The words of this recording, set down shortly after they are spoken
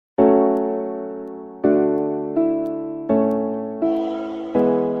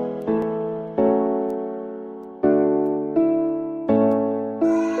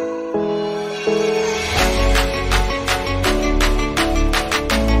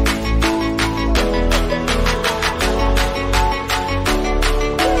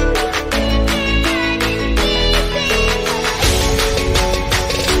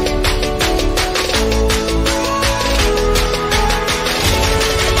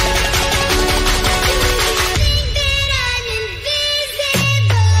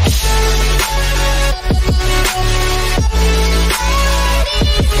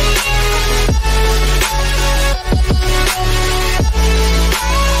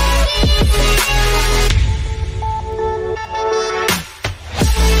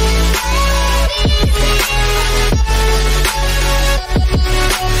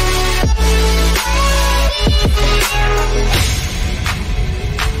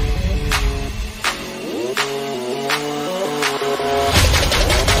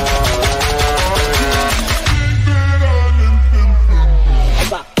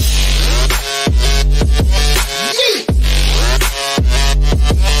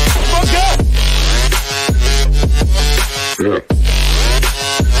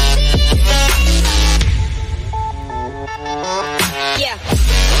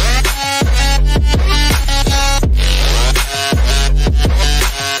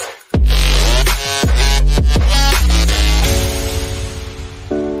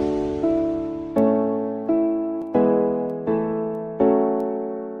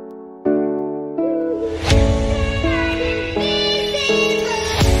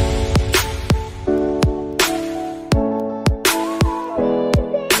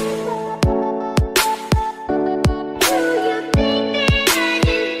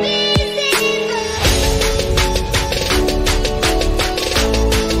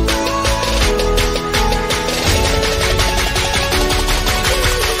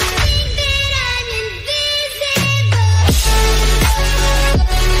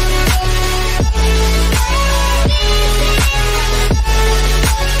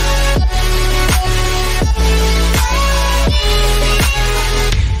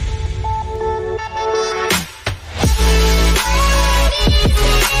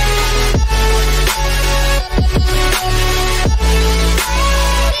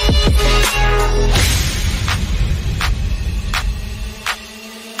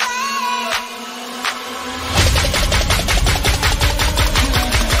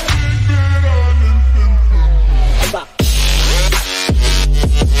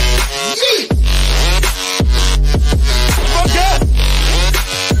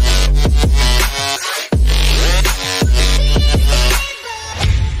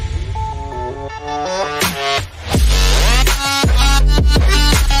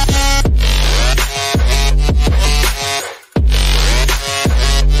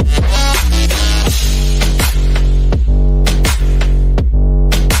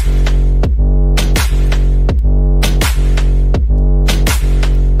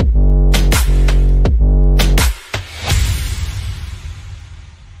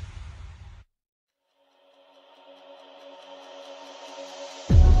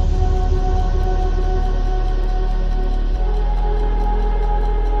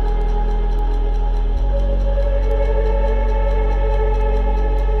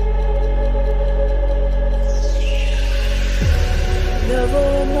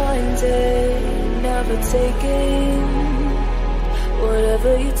taking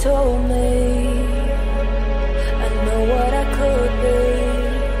whatever you told me. I know what I could be,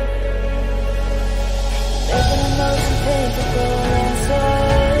 making the most unthinkable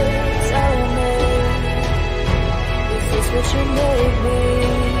answers. Tell me, is this what you made me?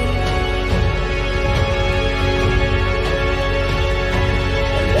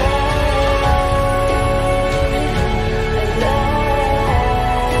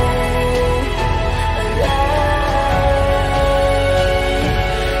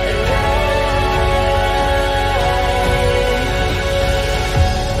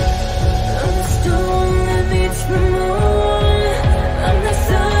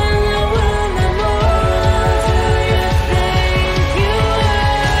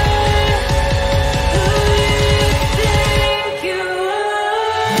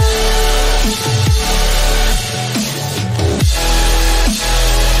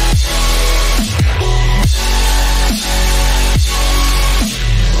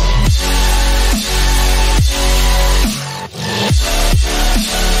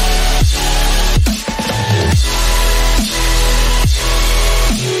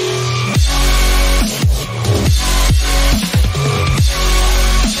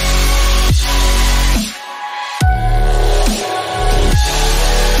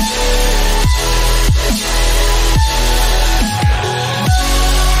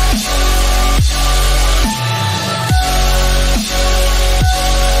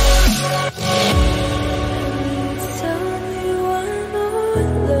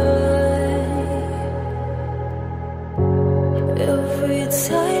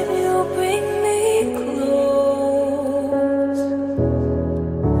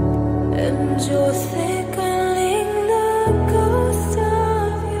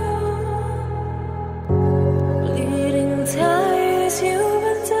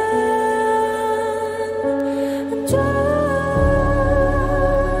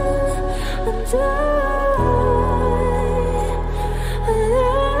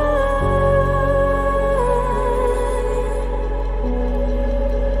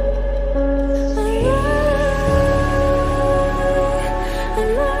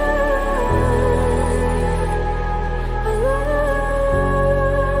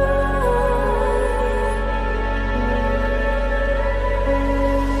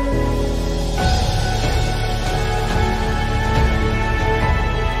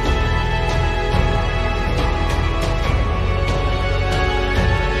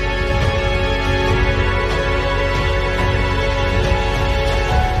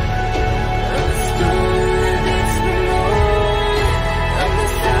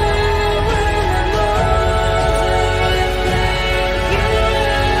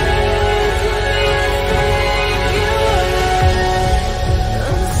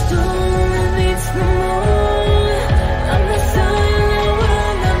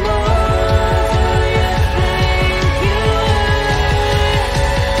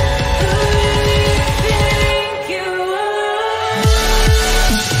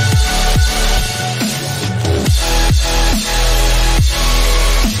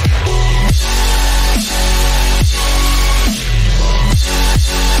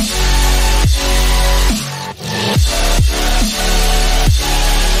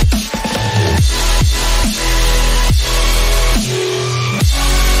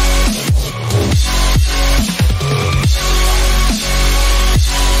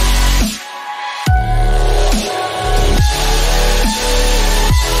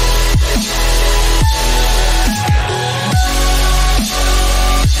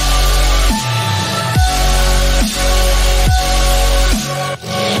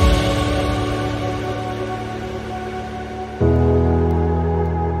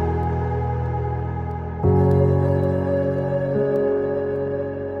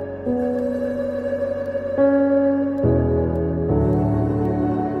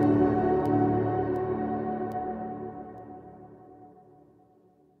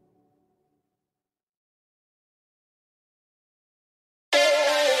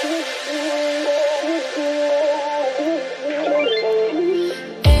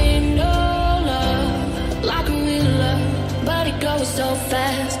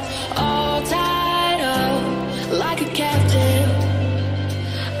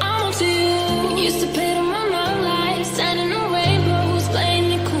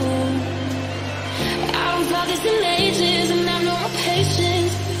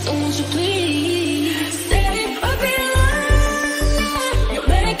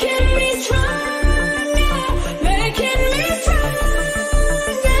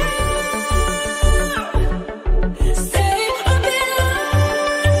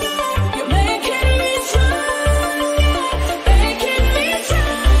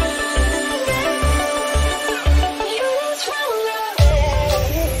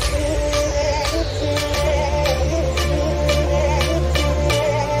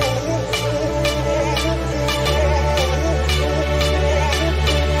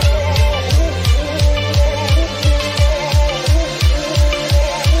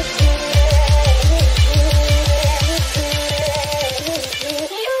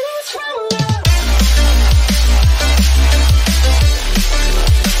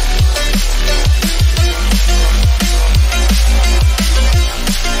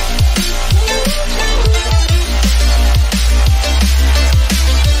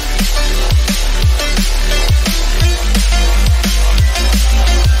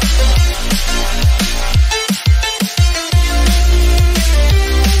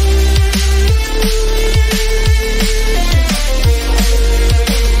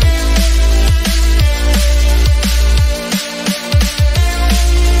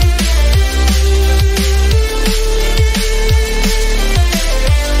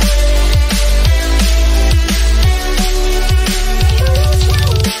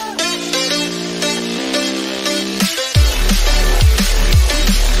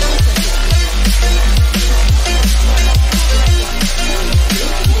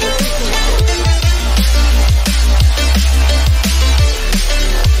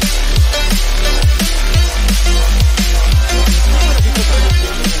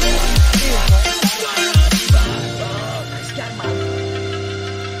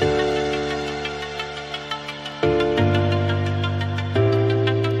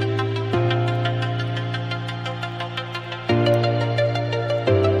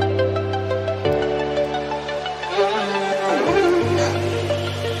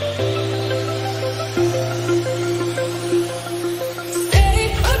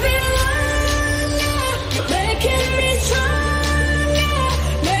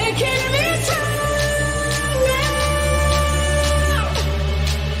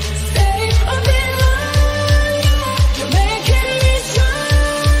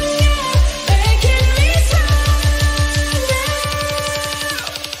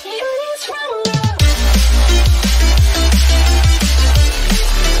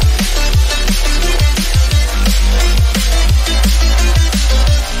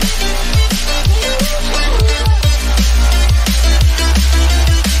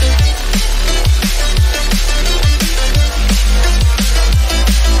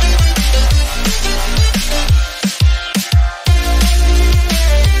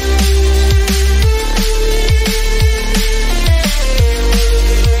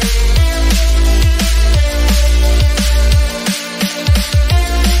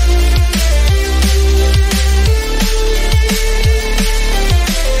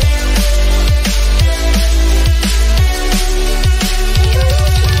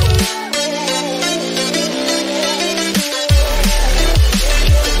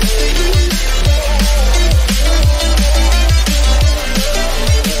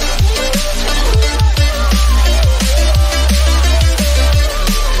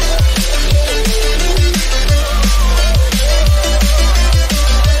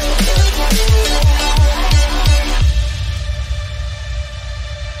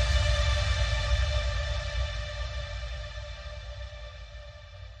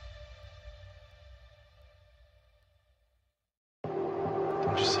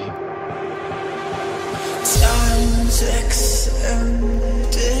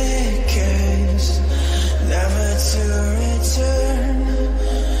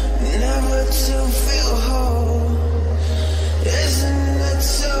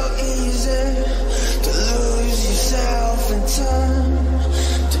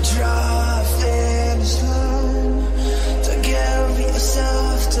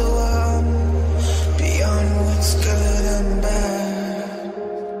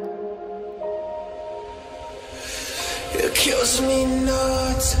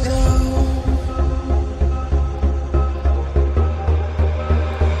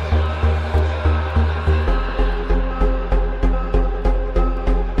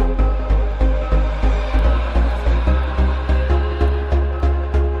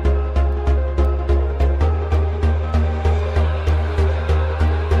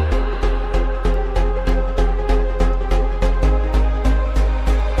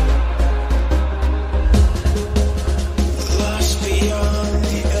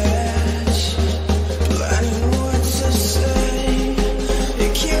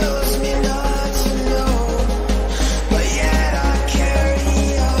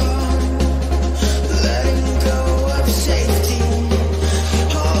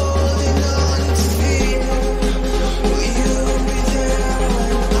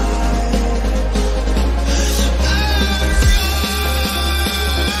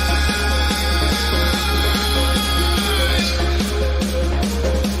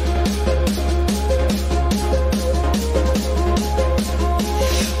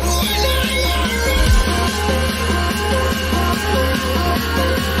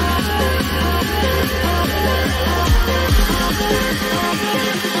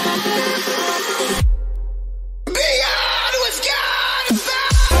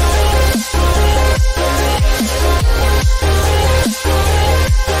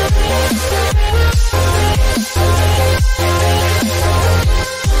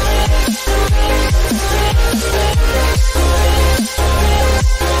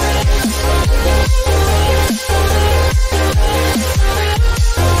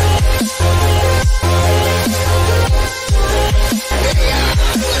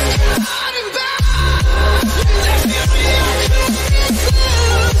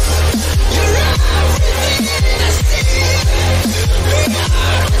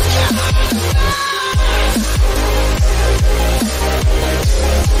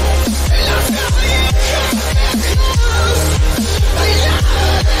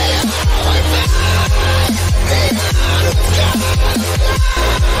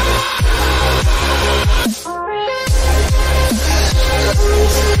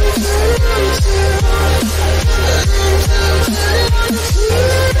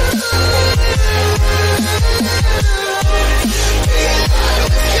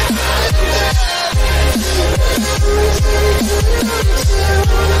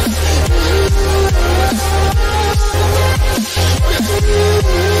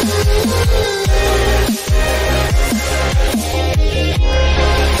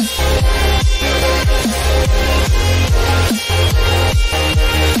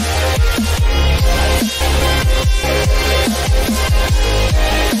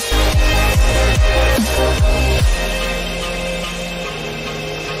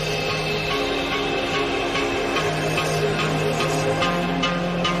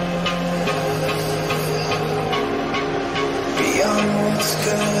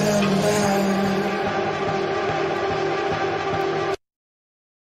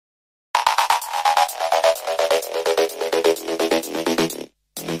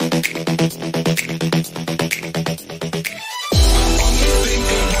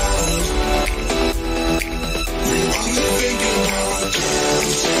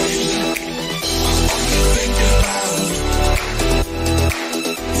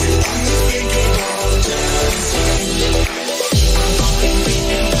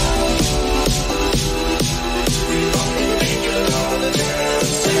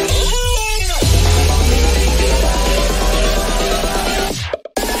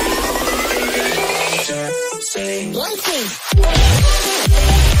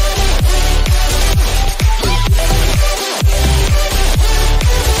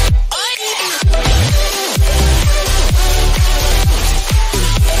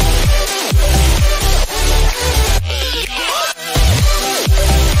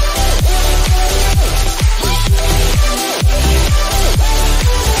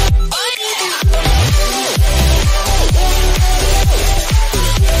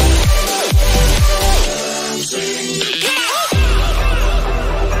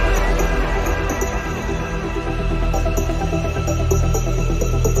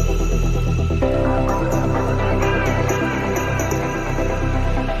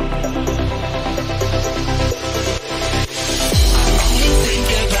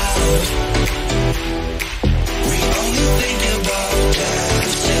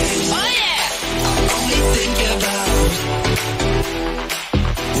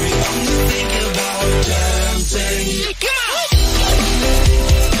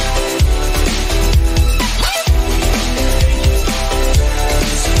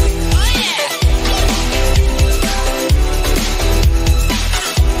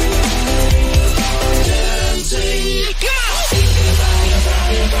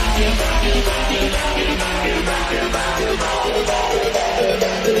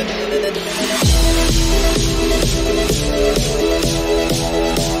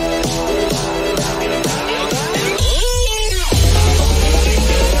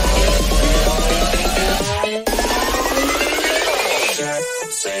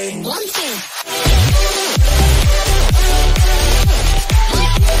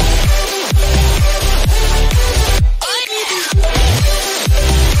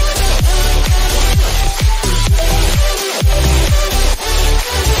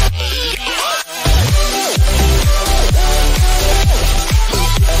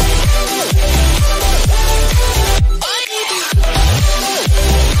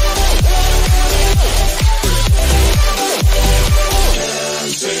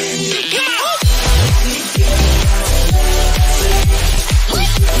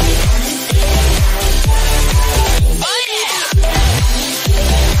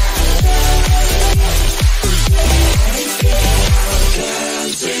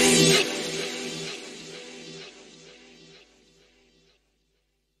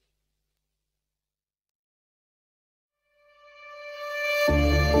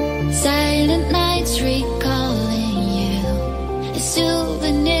 Silent nights recalling you, a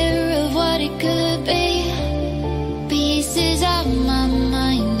souvenir of what it could be. Pieces of my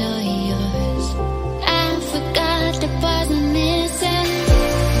mind are yours. I forgot the part I'm missing.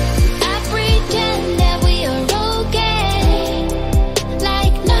 I pretend that we are okay,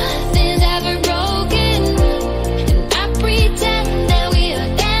 like nothing's ever broken. And I pretend that we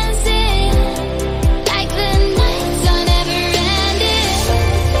are dancing, like the nights are never ending.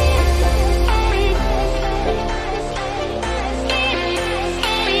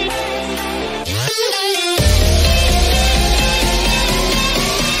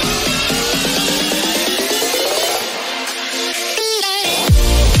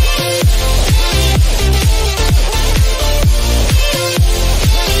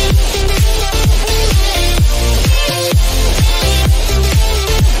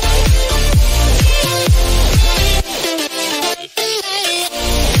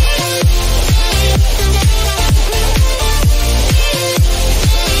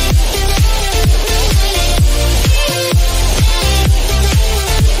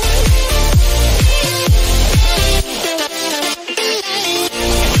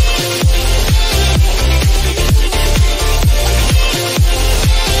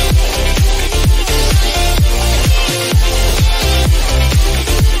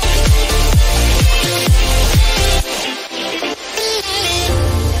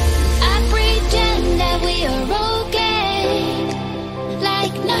 I pretend that we are okay,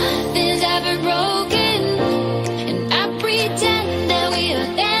 like nothing's ever broken. And I pretend that we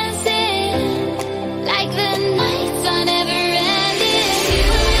are dancing, like the nights are never ending. We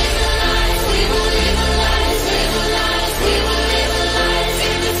will live a life, we will live a life, live a life, we will live a life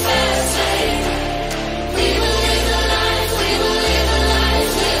in the fast lane. We will live a life, we will live a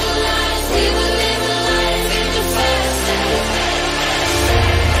life, live a life, we will live a life in the fast lane.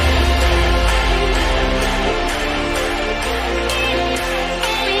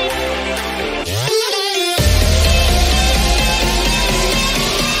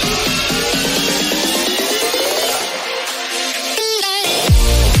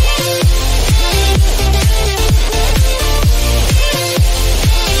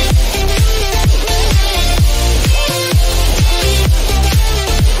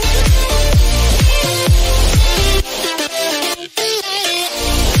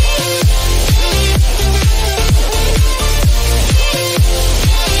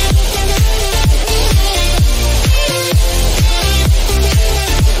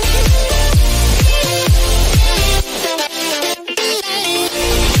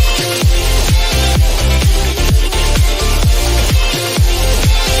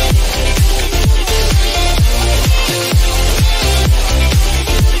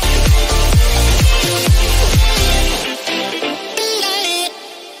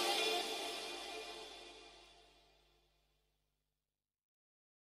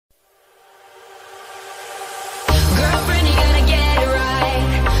 Girlfriend, you gotta get it right.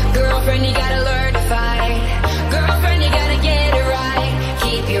 Girlfriend, you gotta learn to fight. Girlfriend, you gotta get it right.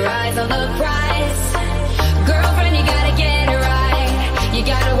 Keep your eyes on the prize. Girlfriend, you gotta get it right. You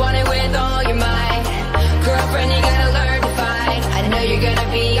gotta want it with all your might. Girlfriend, you gotta learn to fight. I know you're gonna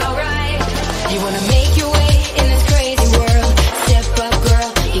be alright. You wanna make your way in this crazy world. Step up,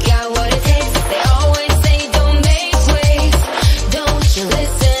 girl, you got what it takes. They always say don't make waves. Don't you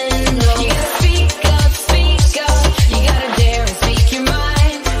listen? No. You gotta speak up, speak up. You gotta dare and speak your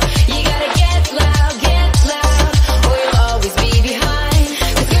mind. You gotta get loud, or you'll always be behind.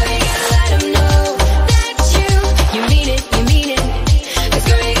 'Cause girl, you gotta let 'em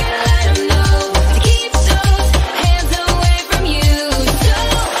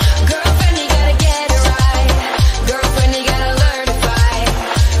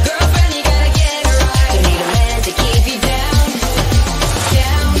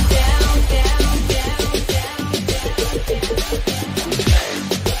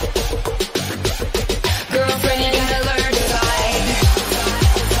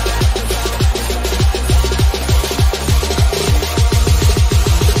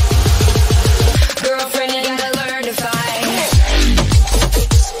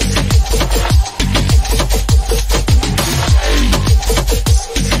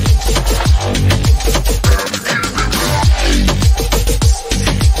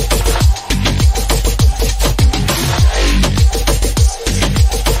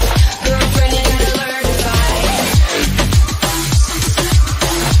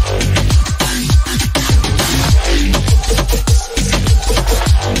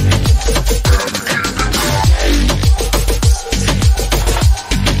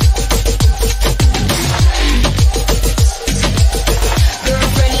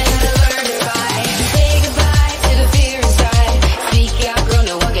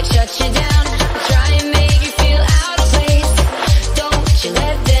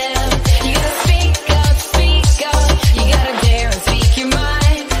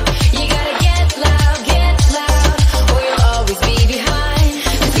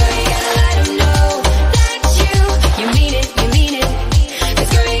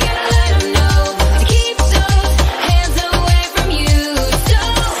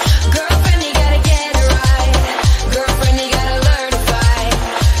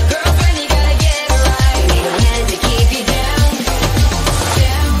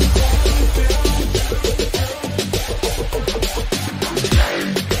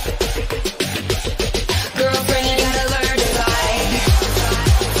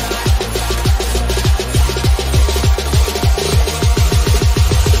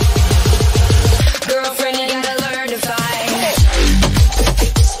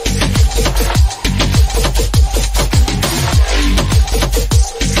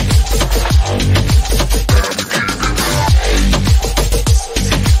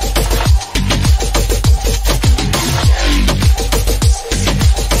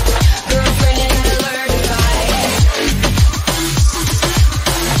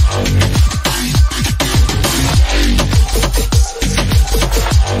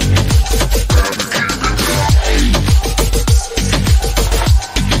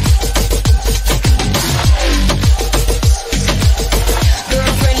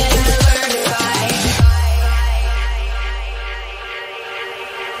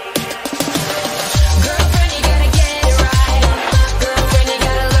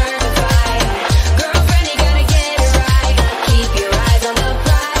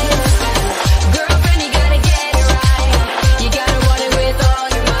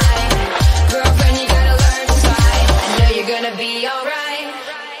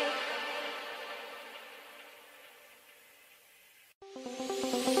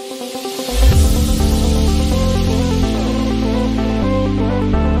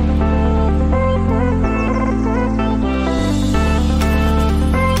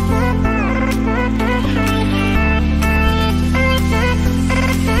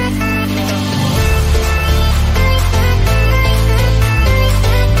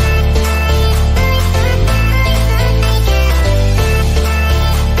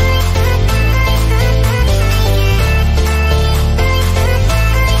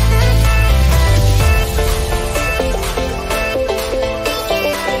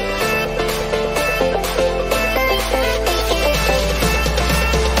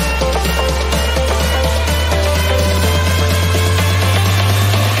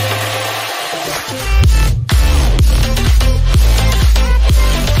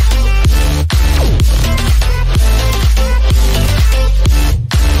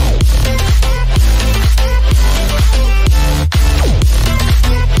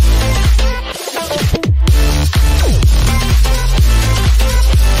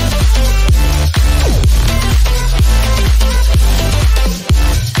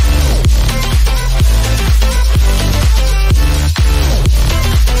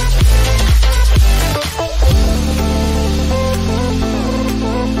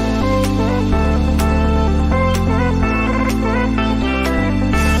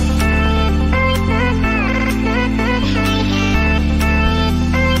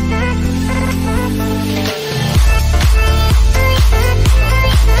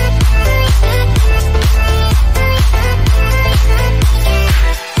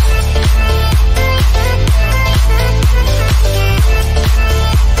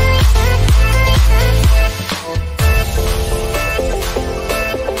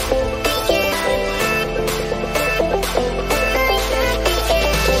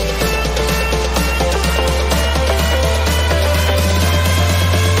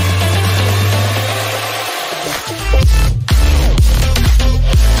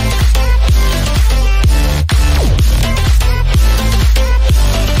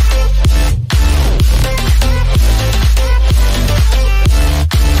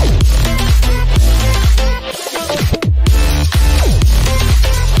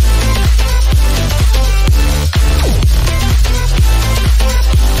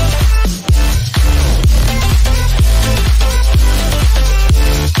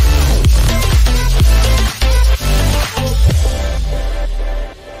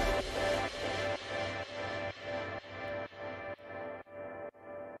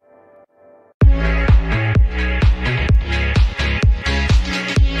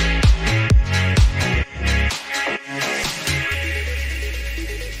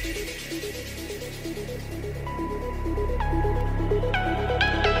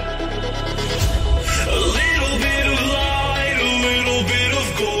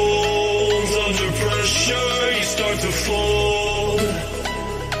unfold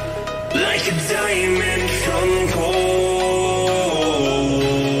like a diamond from gold.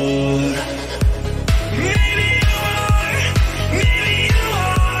 Maybe you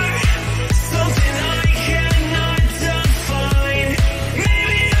are something I cannot define.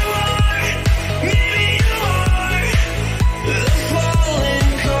 Maybe you are the fallen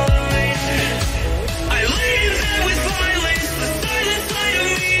kind. I leave them with violence, the silent side of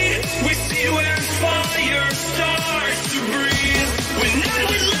me. We see where fire starts to breathe. When I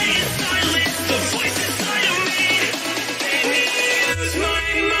would lay in silence, the voice inside of me made me use my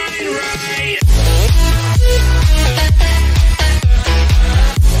mind right.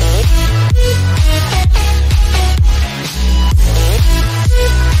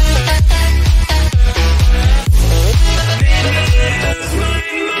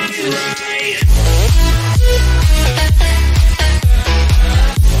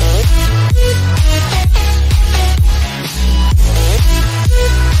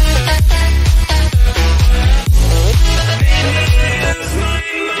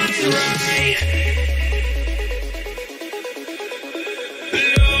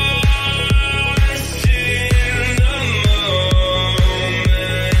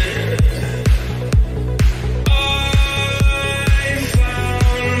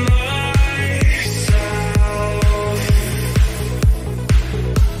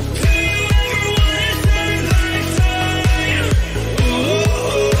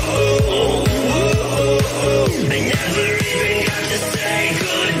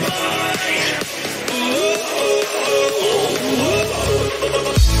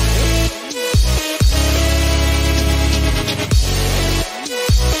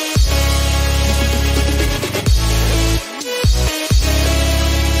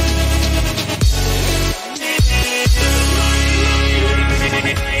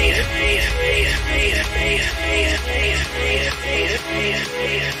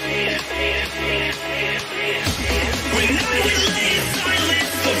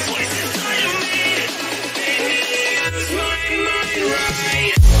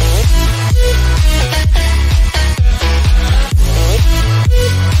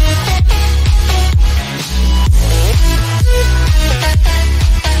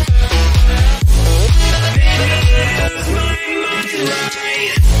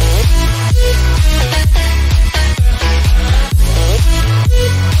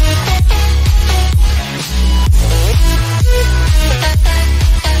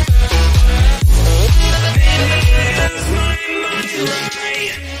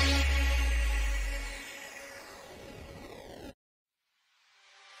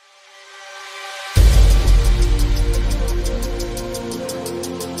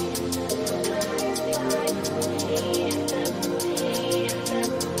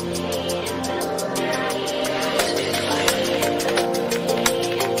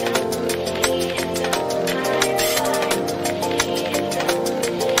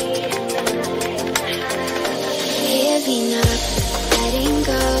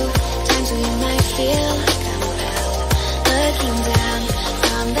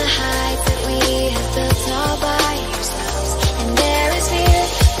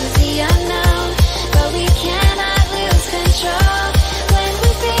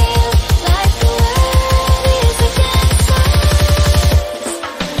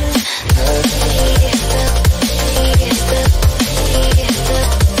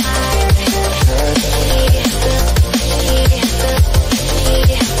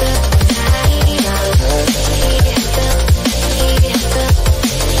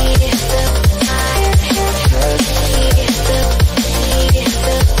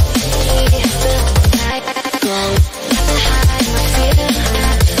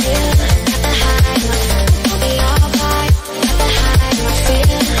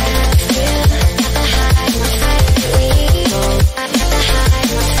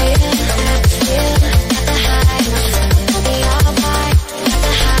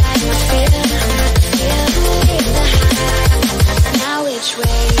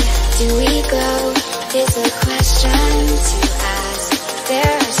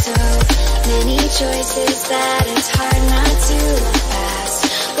 choices that it's hard not to look past.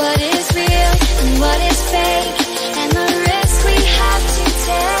 What is real and what is fake, and the risk we have to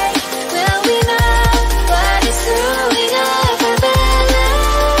take. Will we know what is throwing off our balance?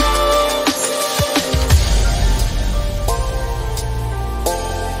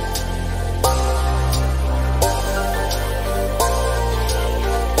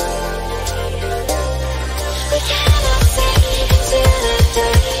 We cannot see into the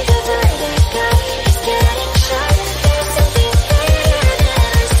dark. The vertigo is getting sharp. There's something greater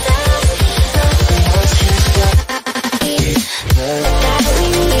than ourselves.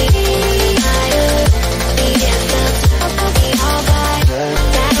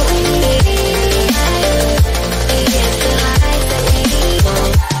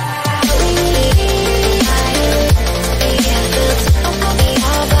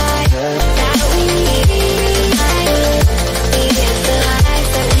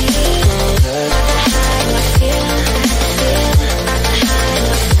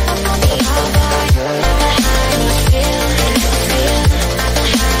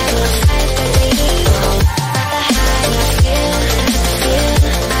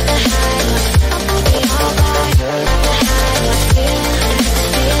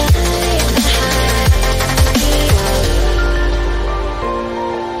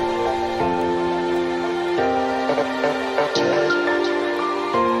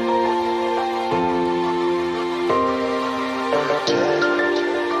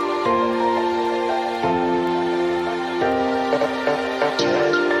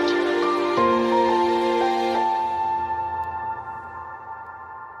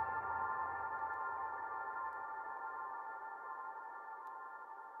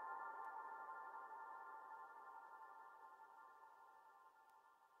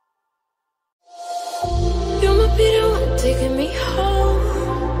 taking me home.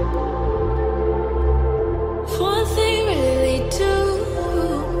 One thing really do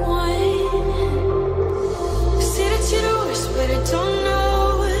want. Say that you're the worst, but I don't know.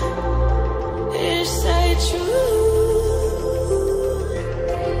 Is that true?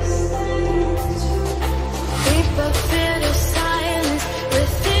 People feel the silence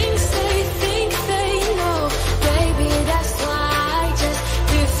with things they think they know. Baby, that's why I just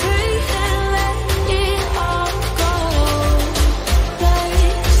be free and let it all go.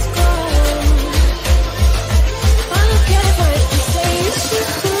 Let's go. I don't care what you say, it's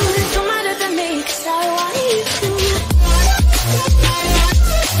true. Don't matter to me, 'cause I want you.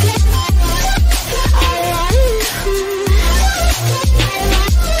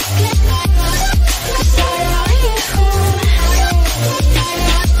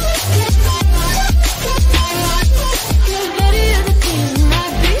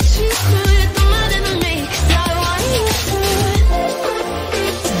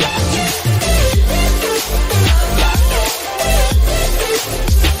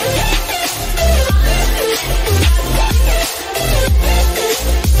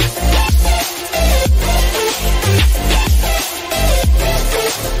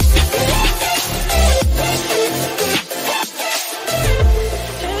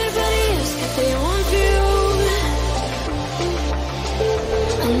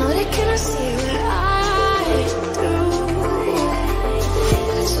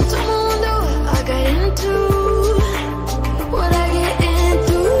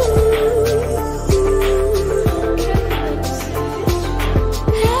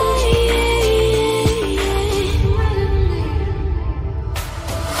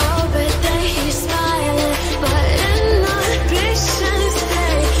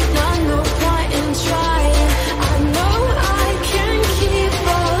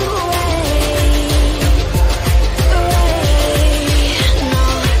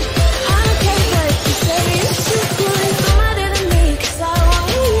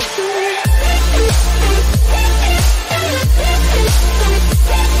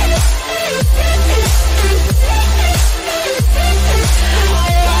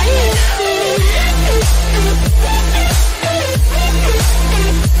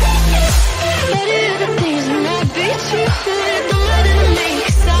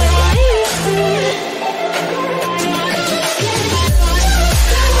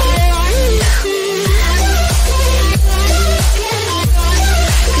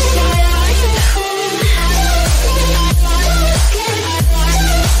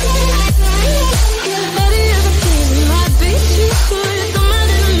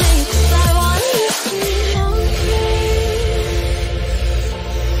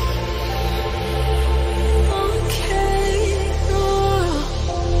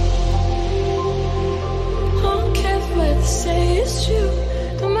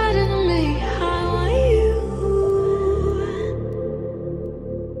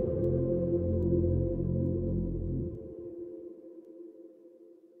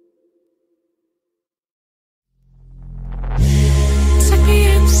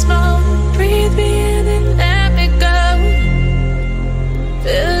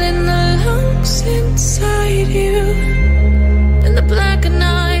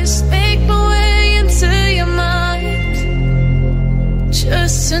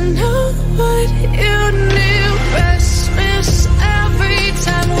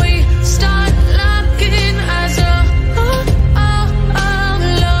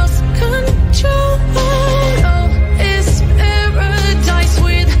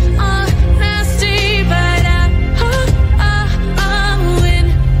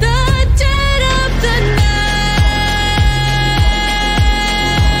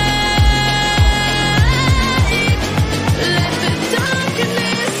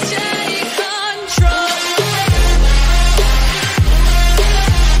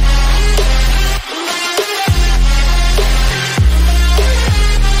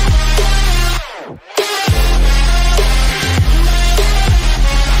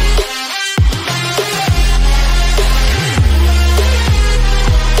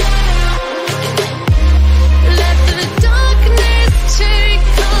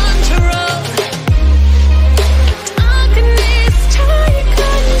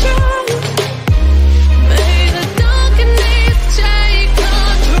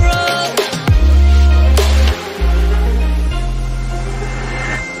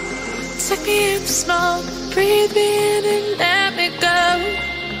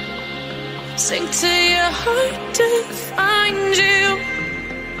 Sink to your heart to find you.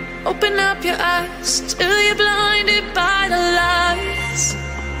 Open up your eyes till you're blinded by the lies.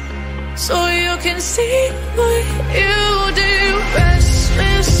 so you can see what you do.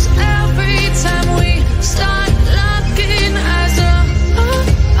 Restless every time we start locking as a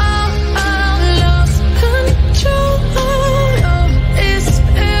lost control. Love is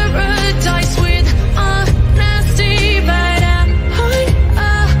paradise with honesty, but I'm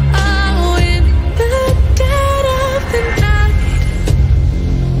in the dead of the night.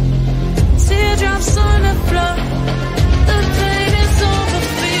 Teardrops on the floor. The pain is over.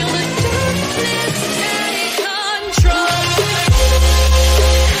 Feel the darkness take control.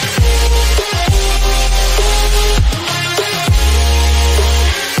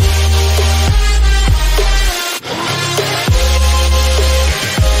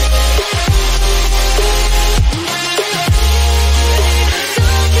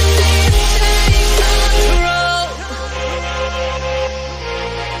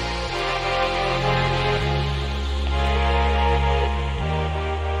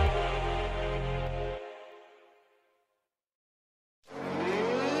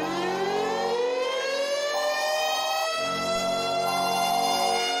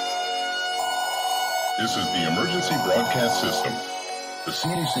 This is the emergency broadcast system. The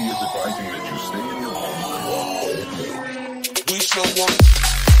CDC is advising that you stay in your home and walk all day. We show up.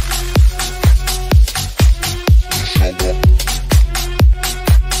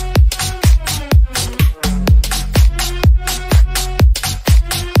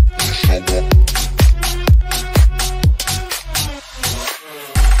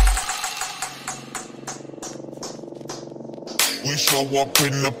 We show up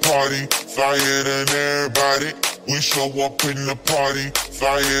in the party, flyer than everybody. We show up in the party,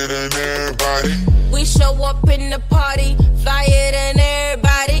 flyer than everybody. We show up in the party, flyer than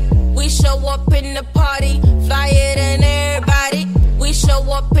everybody. We show up in the party, flyer than everybody. We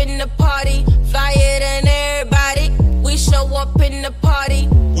show up in the party, flyer than everybody. We show up in the party.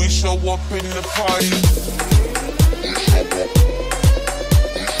 We show up in the party.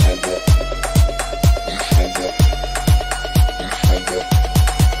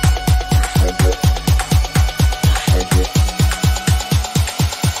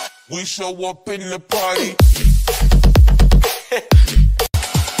 We show up in the party.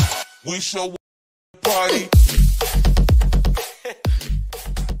 We show up in the party.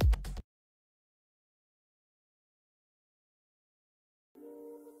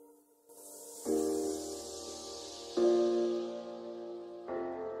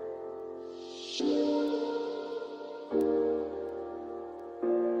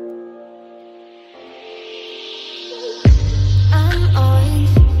 I'm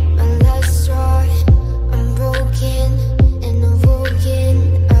on my last straw. I'm broken and I'm woken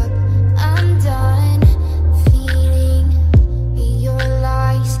up. I'm done feeling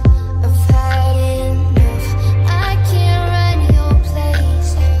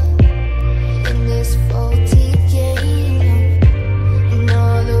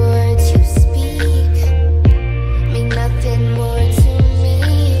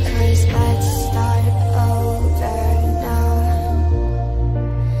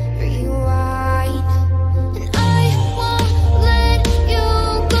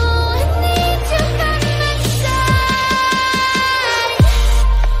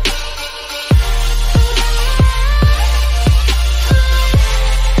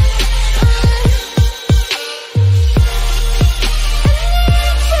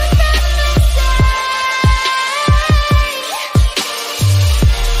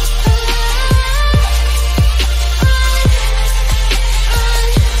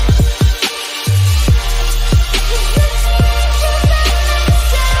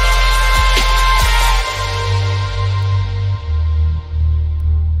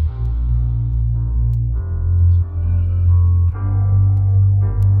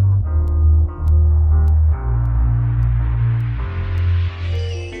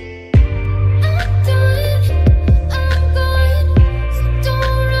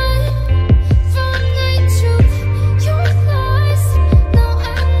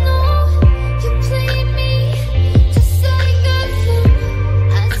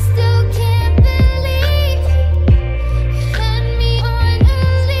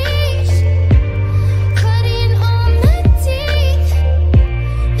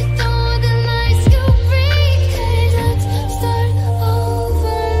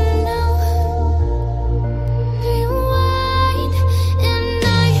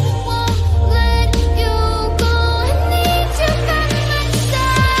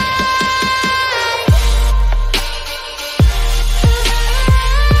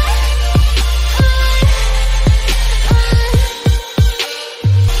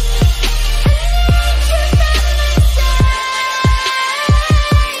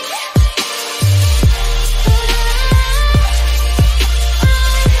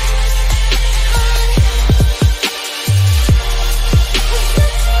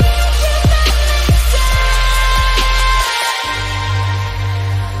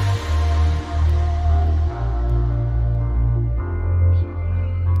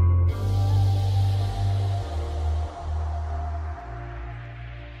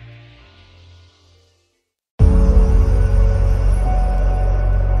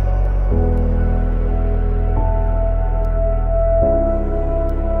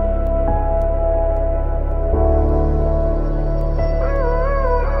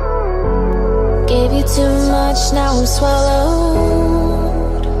much, now I'm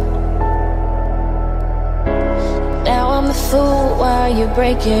swallowed. Now I'm the fool while you're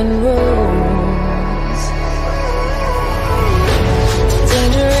breaking rules.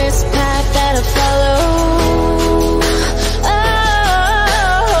 Dangerous path that I follow.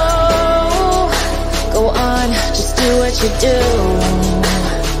 Oh, go on, just do what you do.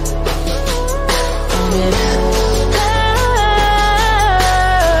 And it hurts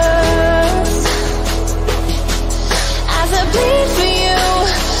as I bleed for you,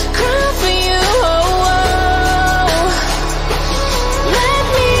 cry for you. Oh, oh. Let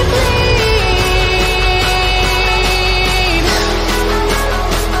me bleed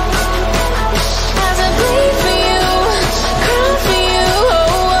as I bleed for you, cry for you.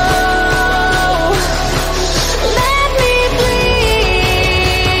 Oh, oh. Let me bleed.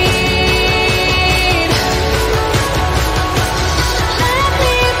 Let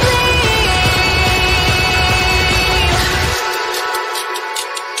me bleed.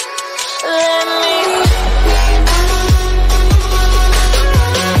 Let me.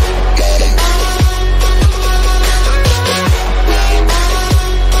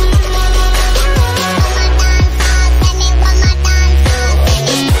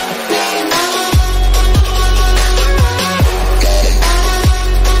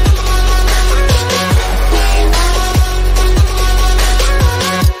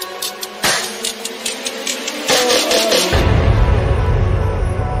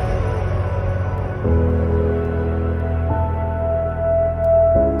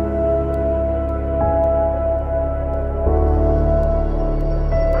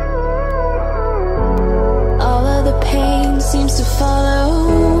 All of the pain seems to follow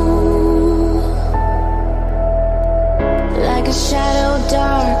like a shadow,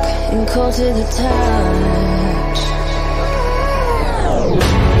 dark and cold to the touch.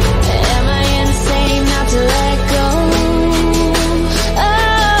 Am I insane not to let go?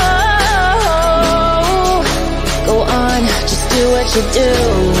 Oh, go on, just do what you do.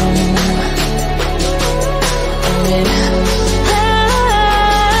 And it hurts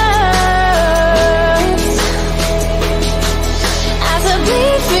as I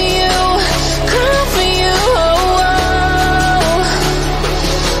bleed for you, cry for you. Oh, oh.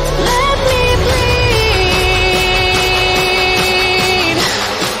 Let me bleed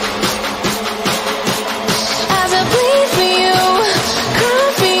as I bleed for you, cry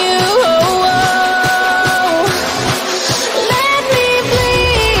for you. Oh, oh. Let me bleed.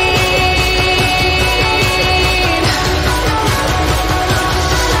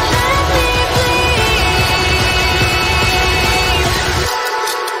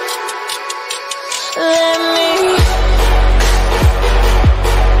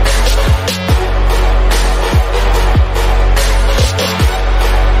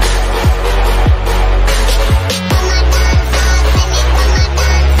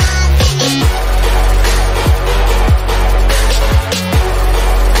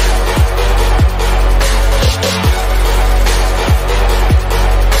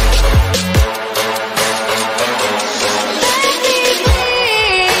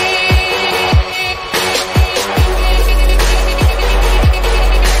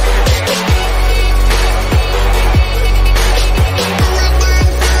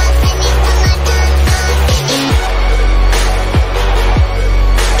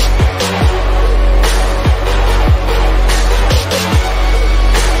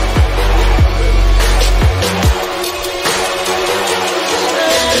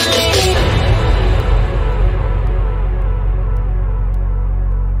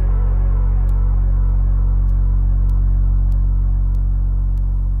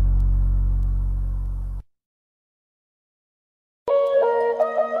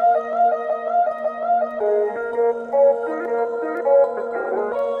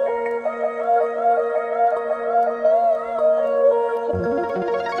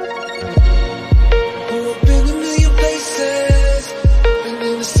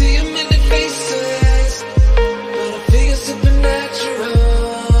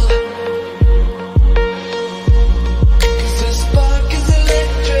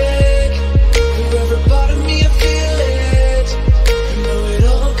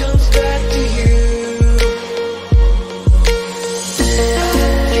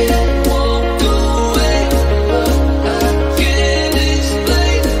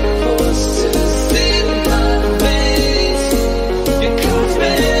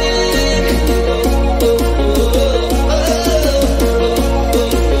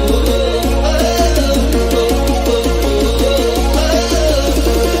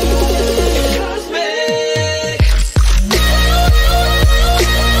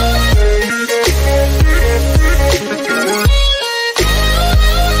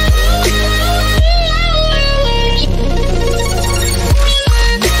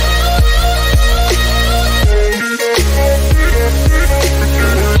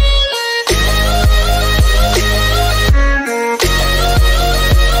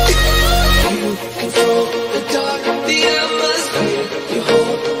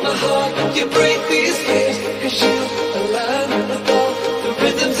 can break these fears, 'cause you align with all the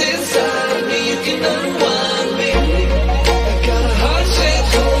rhythms inside me. You can unwind me. I got a heart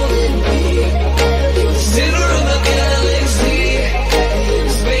shaped hole in me. You're the center of my galaxy.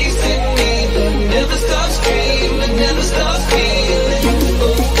 Space in me that never stops dreaming, never stops feeling.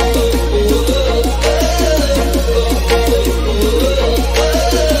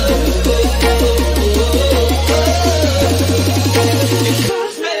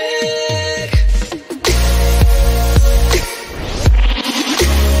 Cosmic.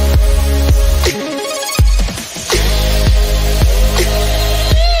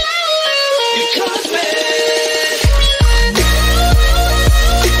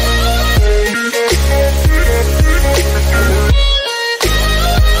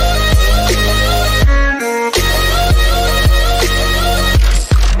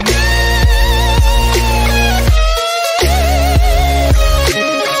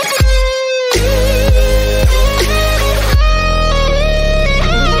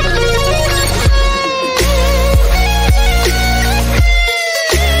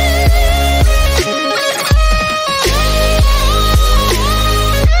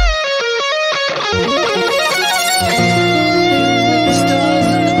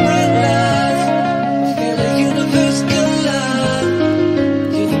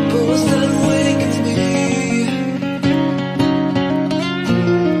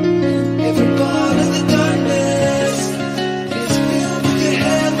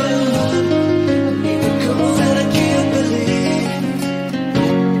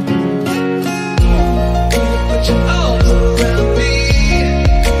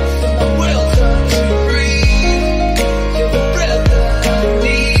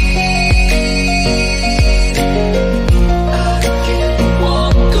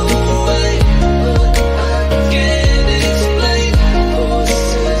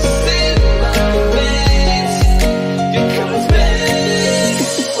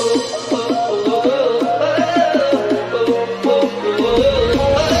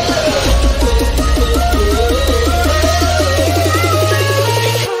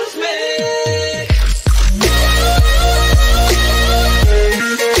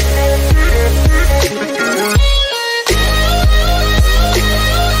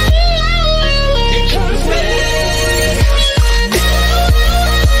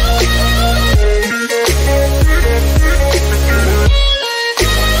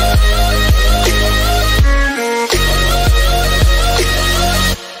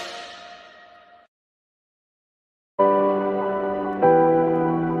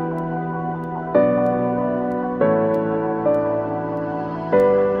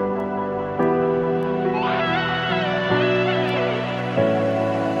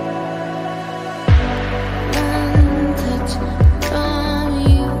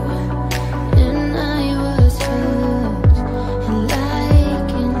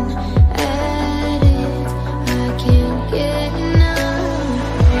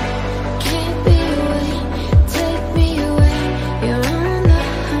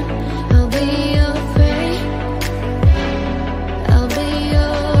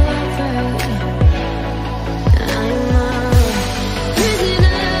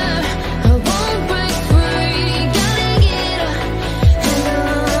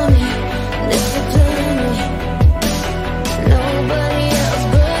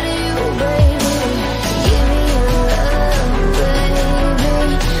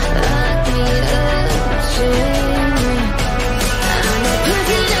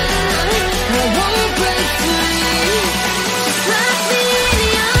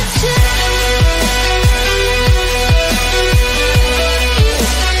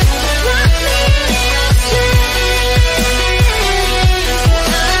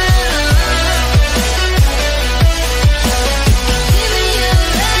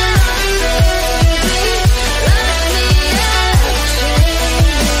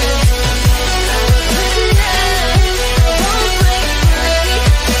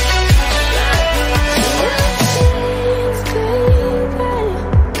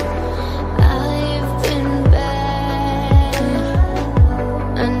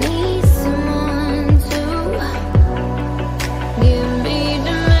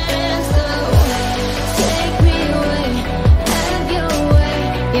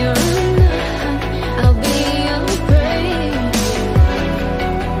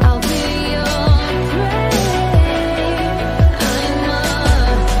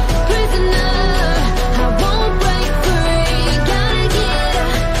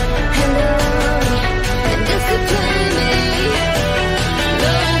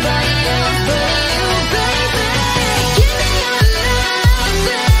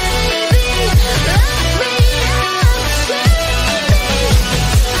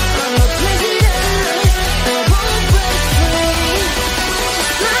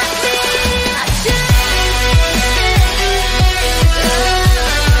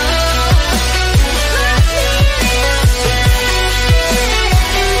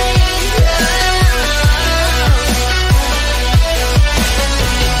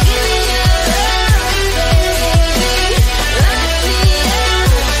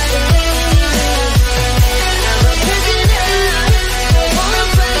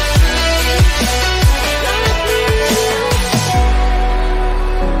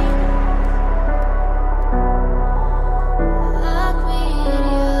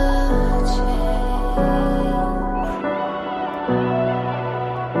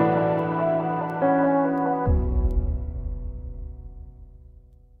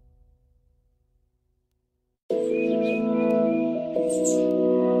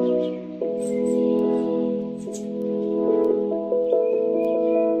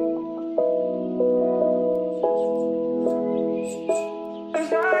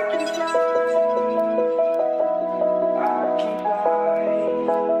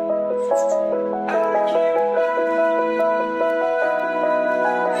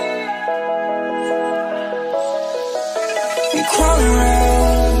 crawling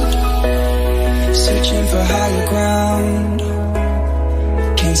around, searching for higher ground.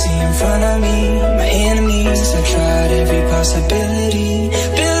 Can't see in front of me, my enemies. I tried every possibility,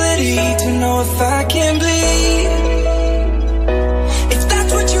 ability to know if I can bleed. If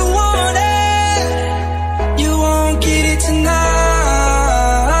that's what you wanted, you won't get it tonight.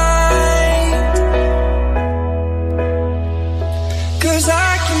 'Cause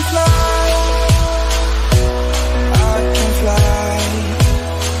I can fly, I can fly,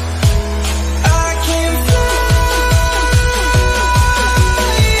 I can fly,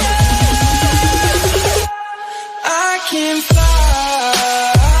 I can fly.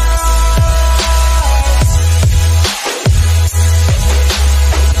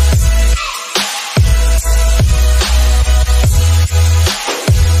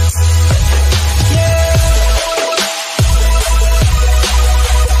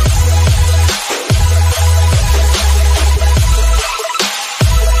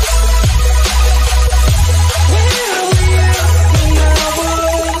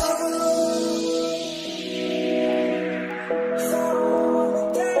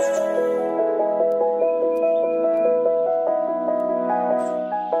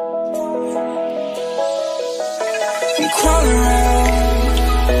 I'm crawling around,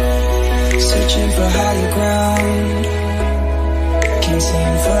 searching for higher ground. Can't see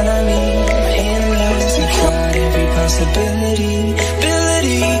in front of me, my enemies. I tried every possibility,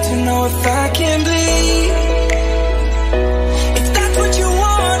 ability to know if I can bleed.